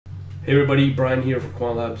Hey everybody, Brian here for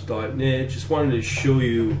quantlabs.net. Just wanted to show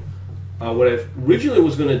you what I originally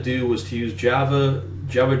was going to do was to use Java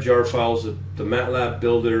jar files, the Matlab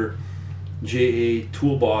builder, JA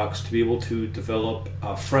toolbox to be able to develop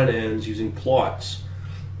front ends using plots.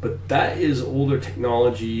 But that is older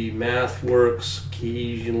technology. Mathworks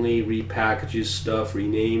occasionally repackages stuff,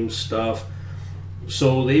 renames stuff.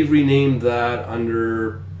 So they've renamed that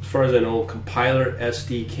under, as far as I know, compiler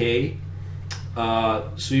SDK.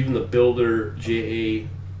 So even the builder JA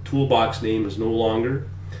toolbox name is no longer.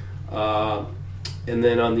 And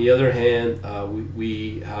then on the other hand,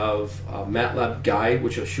 we have Matlab guide,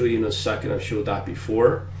 which I'll show you in a second. I've showed that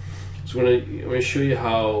before. So I'm going to show you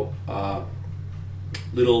how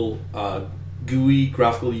little GUI,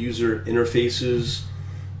 graphical user interfaces,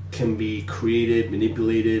 can be created,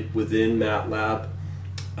 manipulated within Matlab,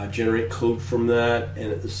 generate code from that,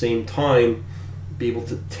 and at the same time be able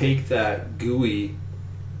to take that GUI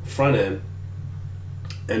front end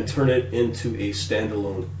and turn it into a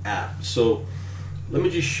standalone app. So let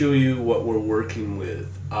me just show you what we're working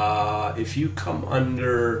with. If you come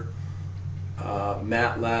under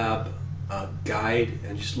Matlab guide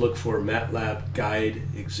and just look for Matlab guide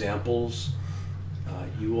examples,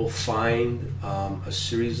 you will find a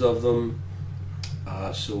series of them.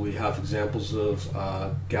 So we have examples of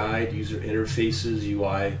guide, user interfaces,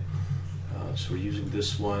 UI. So we're using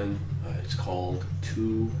this one. It's called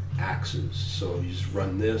 2 axes. So you just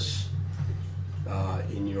run this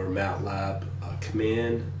in your Matlab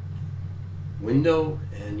command window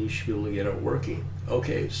and you should be able to get it working.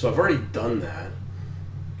 Okay, so I've already done that.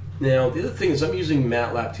 Now the other thing is I'm using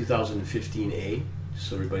Matlab 2015A,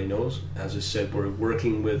 so everybody knows. As I said, we're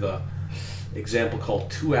working with a example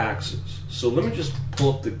called 2 axes. So let me just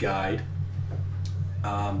pull up the guide.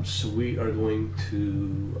 So we are going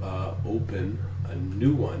to open a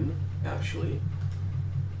new one, actually,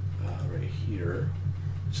 right here.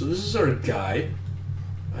 So this is our guide.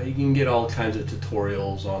 You can get all kinds of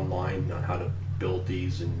tutorials online on how to build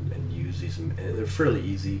these and use these, and they're fairly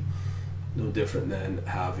easy. No different than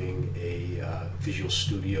having a Visual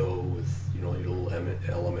Studio with little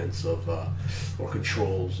elements of or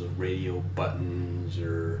controls of radio buttons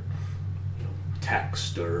or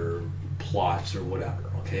text or plots or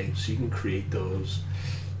whatever. Okay, so you can create those.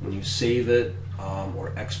 When you save it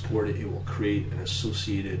or export it, it will create an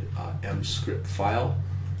associated mscript file,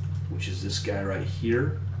 which is this guy right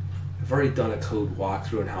here. I've already done a code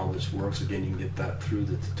walkthrough on how this works. Again, you can get that through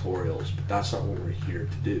the tutorials, but that's not what we're here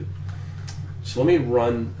to do. So let me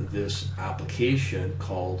run this application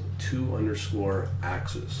called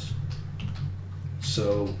 2_axes.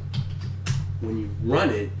 So when you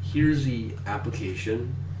run it, here's the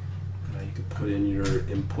application. You can put in your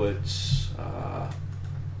inputs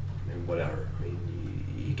and whatever. I mean,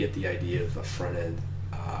 you get the idea of a front end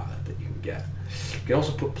that you can get. You can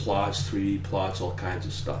also put plots, 3D plots, all kinds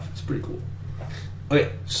of stuff. It's pretty cool.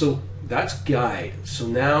 Okay, so that's guide. So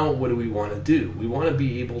now what do we want to do? We want to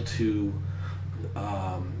be able to,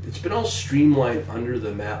 it's been all streamlined under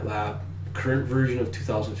the Matlab current version of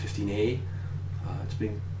 2015A. It's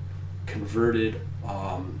been converted.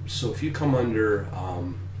 So if you come under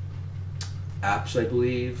apps, I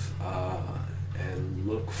believe, and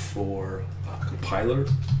look for compiler.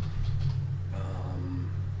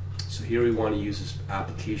 So here we want to use this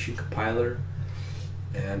application compiler,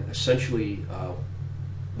 and essentially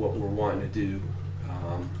what we're wanting to do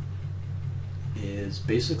is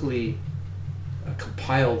basically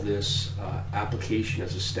compile this application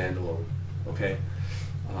as a standalone. Okay,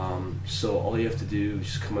 so all you have to do is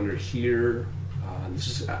just come under here. This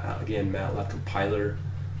is again Matlab compiler.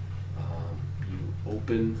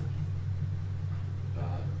 Open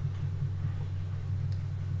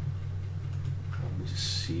let me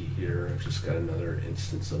just see here. I've just got another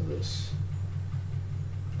instance of this.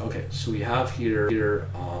 Okay, so we have here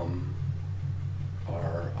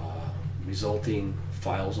our resulting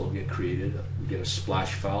files that will get created. We get a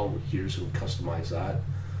splash file here, so we customize that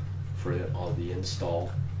for all the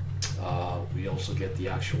install. We also get the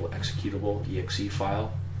actual executable exe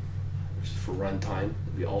file, which is for runtime.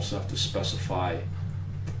 We also have to specify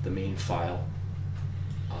the main file,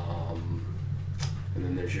 and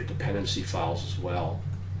then there's your dependency files as well.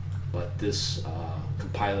 But this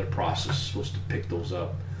compiler process is supposed to pick those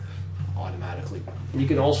up automatically. And you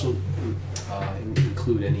can also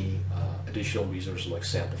include any additional resources like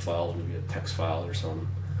sample files, maybe a text file or something.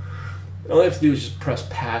 And all you have to do is just press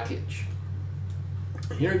package.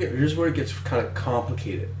 Here's where it gets kind of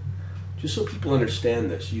complicated. Just so people understand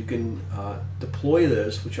this, you can deploy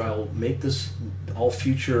this, which I'll make this all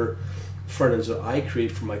future front ends that I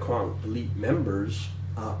create for my Quant Elite members.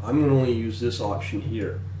 I'm going to only use this option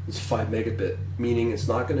here. It's 5 megabit, meaning it's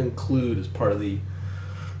not going to include as part of the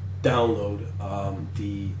download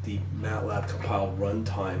the Matlab compiled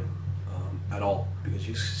runtime at all, because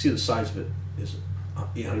you see the size of it is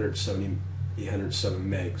 807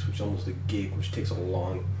 megs, which is almost a gig, which takes a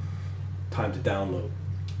long time to download.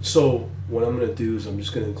 So what I'm going to do is I'm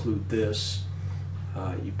just going to include this.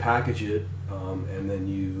 You package it, and then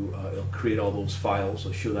it'll create all those files.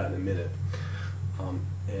 I'll show that in a minute.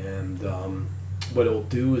 What it'll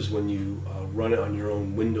do is when you run it on your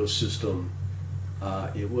own Windows system,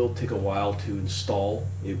 it will take a while to install.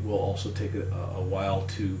 It will also take a while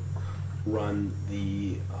to run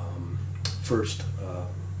the first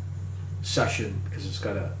session, because it's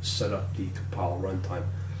got to set up the compile runtime.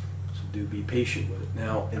 So do be patient with it.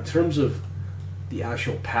 Now, in terms of the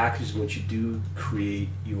actual package, once you do create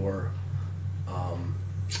your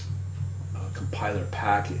compiler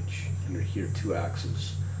package under here,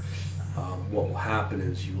 2-axis, what will happen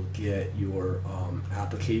is you will get your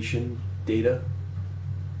application data,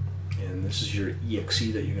 and this is your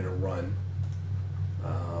exe that you're going to run.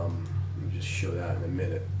 Let me just show that in a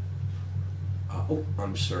minute. Oh,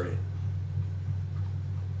 I'm sorry.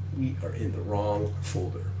 We are in the wrong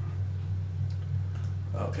folder.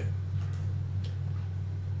 Okay.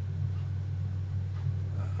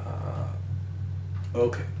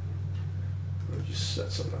 Okay. Let me just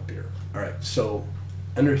set something up here. All right. So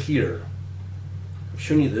under here, I'm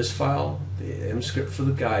showing you this file, the M script for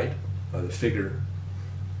the guide, the figure,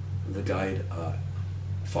 the guide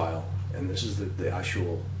file, and this is the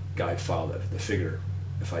actual guide file, the figure,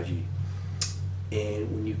 FIG.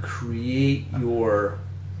 And when you create your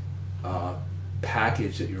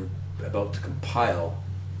package that you're about to compile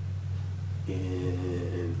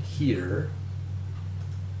in here,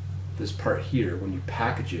 this part here, when you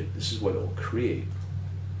package it, this is what it will create.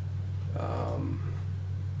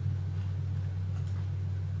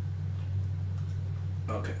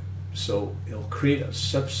 Okay, so it'll create a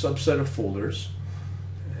subset of folders,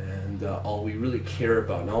 and all we really care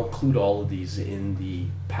about, and I'll include all of these in the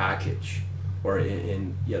package, or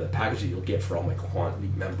in the package that you'll get for all my Quant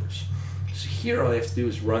League members. So here all I have to do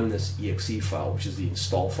is run this exe file, which is the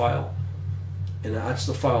install file, and that's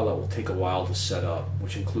the file that will take a while to set up,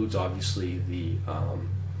 which includes obviously the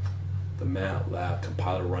Matlab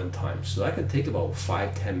compiler runtime. So that can take about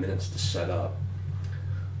 5-10 minutes to set up.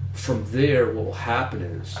 From there, what will happen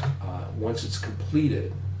is once it's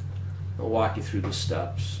completed, I'll walk you through the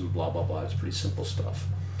steps and blah blah blah. It's pretty simple stuff.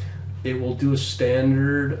 It will do a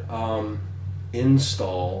standard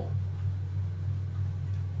install,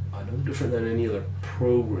 no different than any other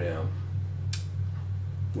program,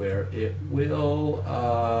 where it will,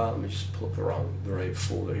 let me just pull up the right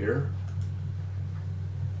folder here.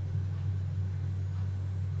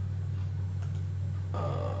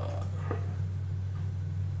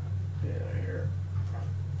 Yeah, here.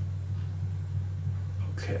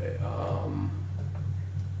 Okay.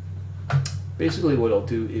 Basically, what I'll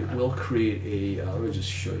do, it will create a. Let me just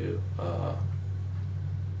show you.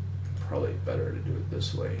 Probably better to do it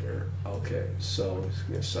this way here. Okay, so just give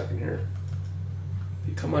me a second here. If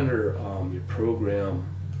you come under your program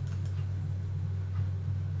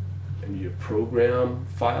and your program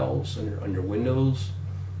files under Windows,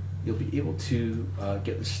 you'll be able to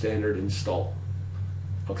get the standard install.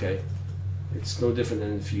 Okay, it's no different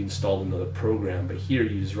than if you installed another program, but here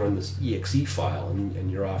you just run this exe file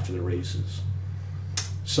and you're off to the races.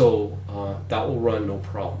 So that will run no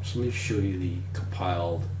problem. So let me show you the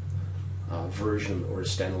compiled version or a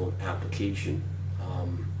standalone application,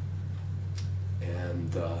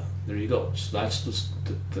 and there you go. So that's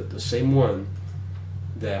the same one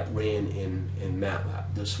that ran in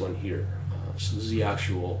Matlab, this one here. So this is the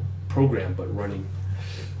actual program, but running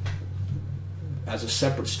as a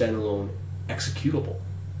separate standalone executable.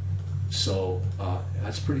 So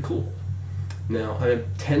that's pretty cool. Now I'm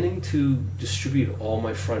intending to distribute all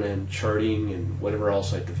my front-end charting and whatever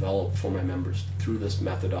else I develop for my members through this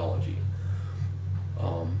methodology.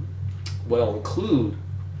 What I'll include,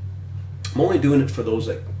 I'm only doing it for those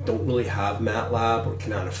that don't really have Matlab or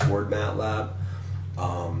cannot afford Matlab.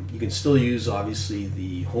 You can still use obviously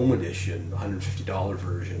the home edition, the $150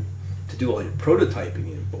 version, to do all your prototyping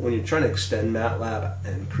in, but when you're trying to extend Matlab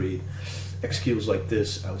and create executables like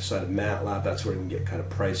this outside of Matlab, that's where it can get kind of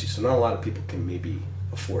pricey, so not a lot of people can maybe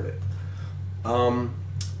afford it.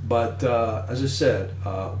 But as I said,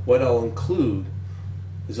 what I'll include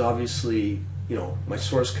is obviously, you know, my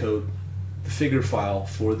source code, the figure file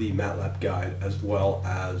for the Matlab guide, as well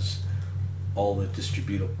as all the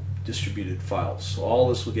distributed files. So all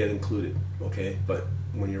this will get included, okay? But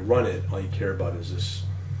when you run it, all you care about is this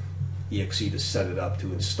exe to set it up,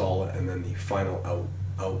 to install it, and then the final out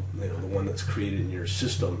out, the one that's created in your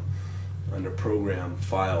system under program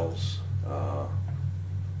files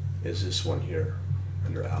is this one here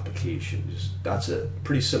under application. That's it.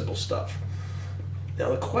 Pretty simple stuff. Now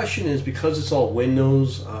the question is, because it's all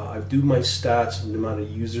Windows, I do my stats and the amount of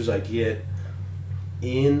users I get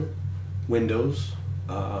in Windows.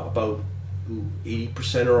 About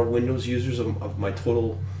 80% are Windows users of my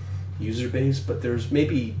total user base, but there's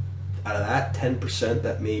maybe out of that 10%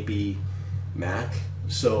 that may be Mac.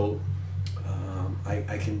 So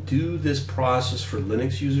I can do this process for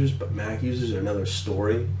Linux users, but Mac users are another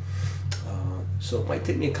story. So it might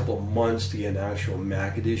take me a couple of months to get an actual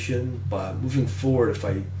Mac edition, but moving forward, if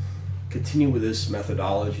I continue with this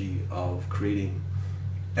methodology of creating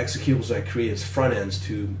executables I create as front ends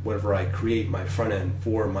to whatever I create my front end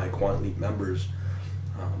for my Quant Leap members,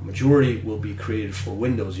 majority will be created for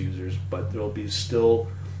Windows users, but there will be still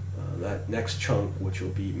that next chunk which will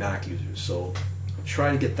be Mac users. So I'll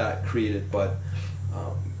try to get that created, but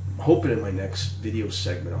I'm hoping in my next video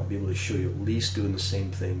segment I'll be able to show you at least doing the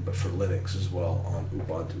same thing but for Linux as well on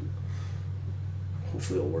Ubuntu.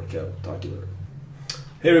 Hopefully it'll work out. Talk to you later.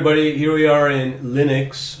 Hey everybody, here we are in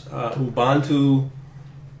Linux, Ubuntu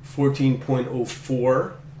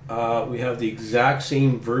 14.04. We have the exact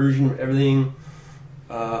same version of everything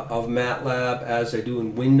of Matlab as I do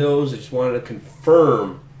in Windows. I just wanted to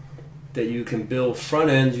confirm that you can build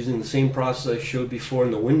front ends using the same process I showed before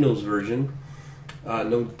in the Windows version.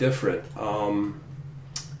 No different.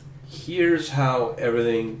 Here's how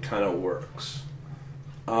everything kind of works.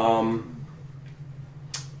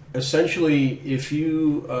 Essentially, if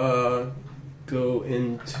you go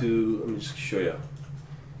into, let me just show you.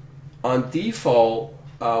 On default,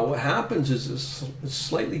 what happens is it's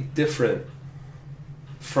slightly different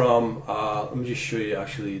from, let me just show you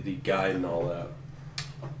actually the guide and all that.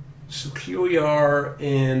 So here we are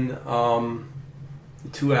in the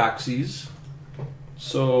 2 axes.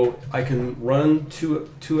 So I can run two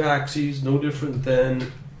axes, no different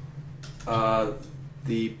than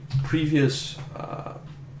the previous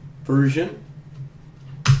version.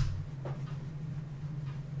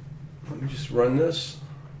 Let me just run this.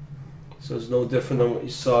 So it's no different than what you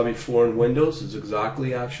saw before in Windows. It's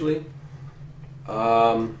exactly actually.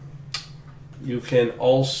 You can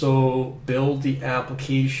also build the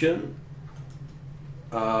application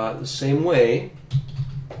the same way.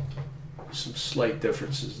 Some slight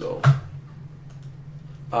differences though.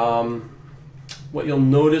 What you'll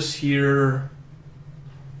notice here,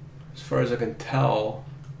 as far as I can tell,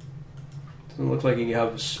 doesn't look like you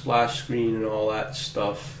have a splash screen and all that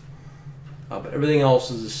stuff, but everything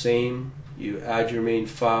else is the same. You add your main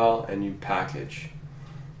file and you package,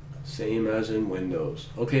 same as in Windows.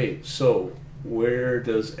 Okay, so where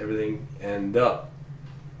does everything end up?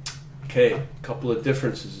 Okay, a couple of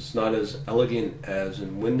differences. It's not as elegant as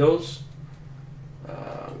in Windows.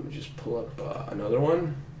 Let me just pull up another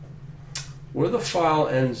one. Where the file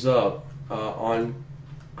ends up on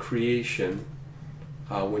creation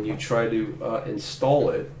when you try to install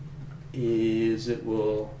it is it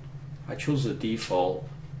will, I chose the default,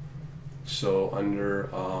 so under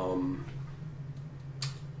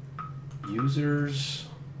users,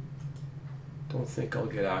 don't think I'll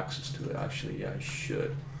get access to it. Actually, yeah, I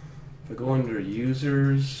should. If I go under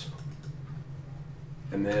users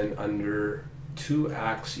and then under 2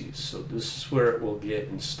 axes, so this is where it will get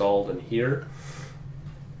installed in here.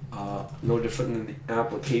 No different than the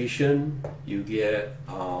application. You get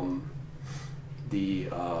the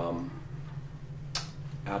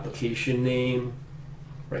application name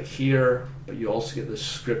right here, but you also get this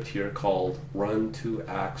script here called run 2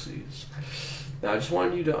 axes. Now I just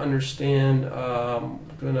wanted you to understand, I'm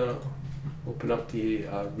going to open up the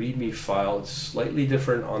README file. It's slightly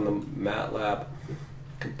different on the Matlab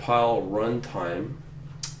compile runtime.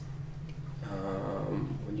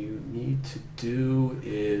 What you need to do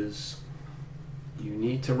is you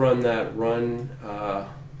need to run that run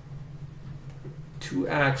 2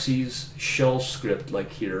 axes shell script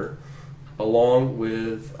like here, along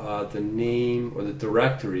with the name or the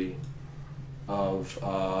directory of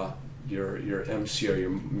your MC or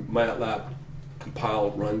your Matlab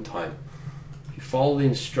compile runtime. If you follow the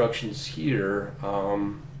instructions here,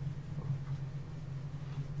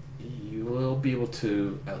 you will be able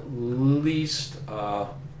to at least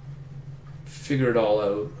figure it all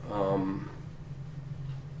out. I'm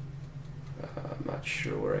not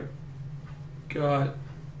sure where I got.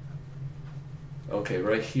 Okay,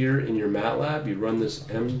 right here in your Matlab, you run this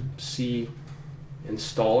MC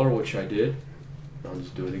installer, which I did. I'll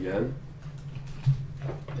just do it again.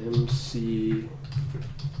 MC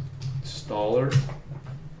installer.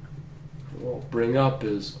 What I'll bring up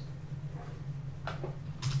is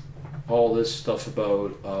all this stuff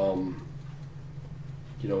about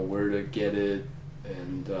you know, where to get it,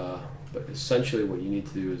 and but essentially what you need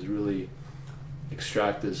to do is really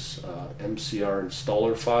extract this MCR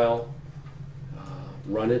installer file,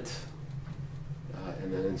 run it,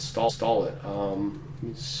 and then install it. Let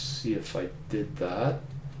me see if I did that.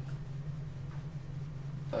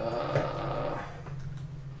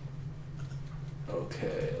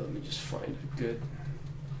 Okay, let me just find a good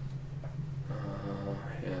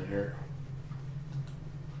hand here.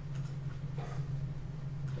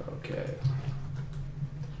 Okay.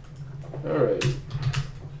 All right.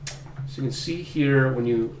 So you can see here when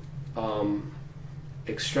you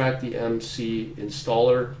extract the MC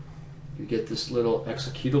installer, you get this little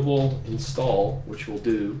executable install, which will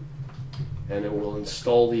do, and it will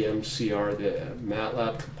install the MCR, the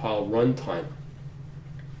Matlab compile runtime.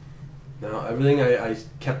 Now everything I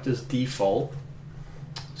kept as default,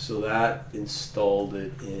 so that installed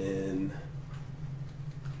it in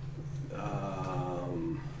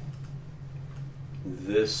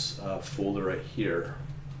this folder right here.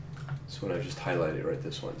 This one I just highlighted, right,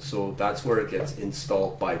 this one. So that's where it gets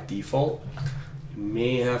installed by default. You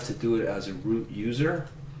may have to do it as a root user.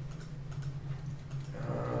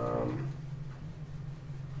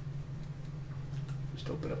 Just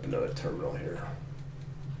open up another terminal here.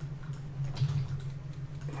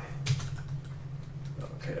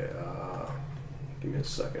 Okay, give me a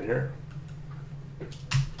second here.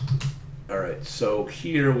 All right, so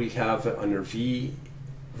here we have it under V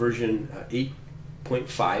version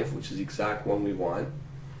 8.5, which is the exact one we want,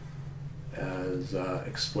 as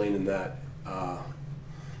explained in that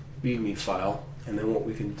README file. And then what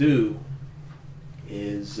we can do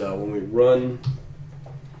is when we run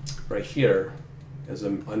right here, as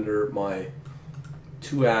I'm under my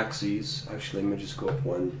 2 axes, actually let me just go up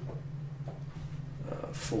one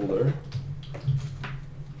folder.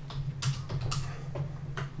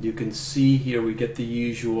 You can see here we get the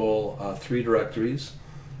usual 3 directories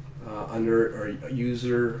under our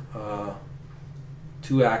user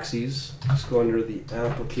 2 axes. Let's go under the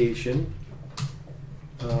application,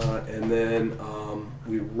 and then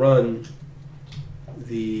we run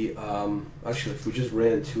the actually if we just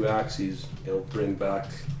ran 2 axes, it'll bring back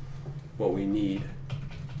what we need.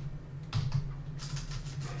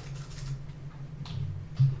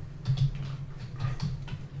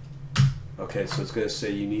 Okay, so it's going to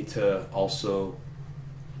say you need to also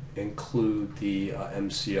include the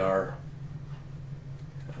MCR.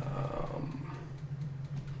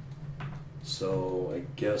 So I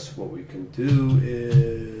guess what we can do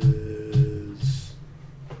is,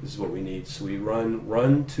 this is what we need. So we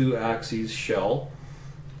run 2 axes shell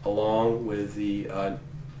along with the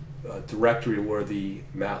directory where the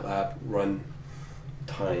Matlab run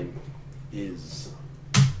time is.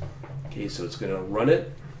 Okay, so it's going to run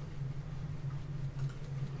it.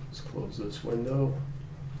 Let's close this window.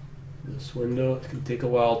 This window, it can take a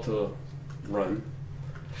while to run.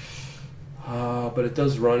 But it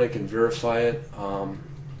does run, I can verify it.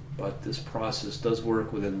 But this process does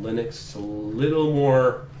work within Linux. It's a little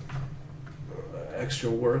more extra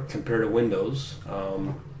work compared to Windows.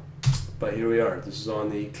 But here we are. This is on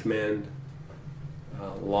the command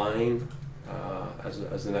line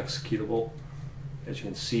as an executable. As you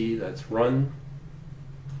can see, that's run.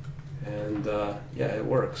 And yeah, it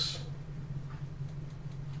works.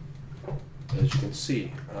 As you can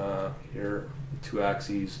see, here, 2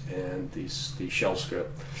 axes and the shell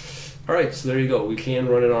script. All right, so there you go. We can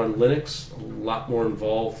run it on Linux. A lot more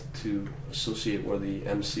involved to associate where the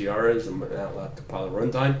MCR is and Matlab compiler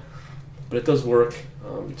runtime, but it does work.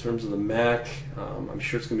 In terms of the Mac, I'm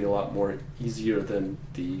sure it's going to be a lot more easier than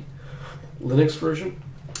the Linux version.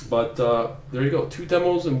 But there you go. 2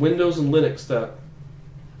 demos in Windows and Linux that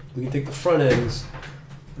we can take the front ends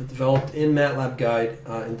developed in Matlab Guide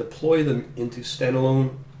and deploy them into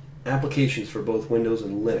standalone applications for both Windows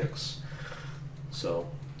and Linux. So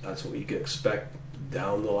that's what you can expect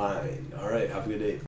down the line. All right, have a good day.